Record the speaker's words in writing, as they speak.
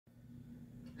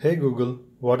Hey Google,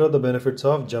 what are the benefits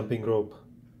of jumping rope?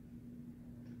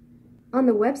 On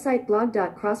the website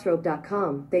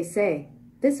blog.crossrope.com, they say,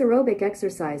 this aerobic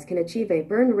exercise can achieve a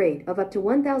burn rate of up to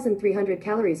 1,300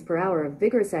 calories per hour of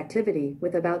vigorous activity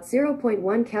with about zero point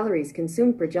 0.1 calories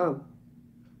consumed per jump.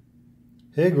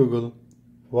 Hey Google,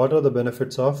 what are the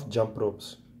benefits of jump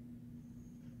ropes?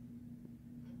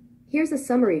 Here's a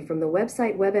summary from the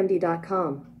website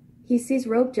webmd.com. He sees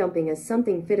rope jumping as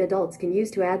something fit adults can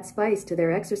use to add spice to their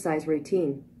exercise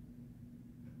routine.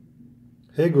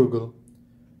 Hey Google,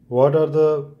 what are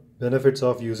the benefits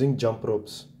of using jump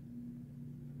ropes?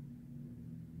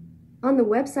 On the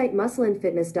website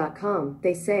muscleandfitness.com,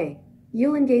 they say,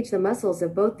 you'll engage the muscles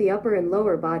of both the upper and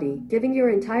lower body, giving your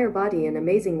entire body an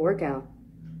amazing workout.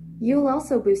 You'll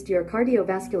also boost your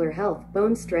cardiovascular health,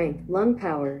 bone strength, lung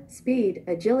power, speed,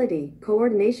 agility,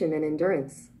 coordination, and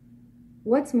endurance.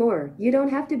 What's more, you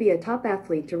don't have to be a top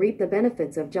athlete to reap the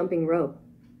benefits of jumping rope.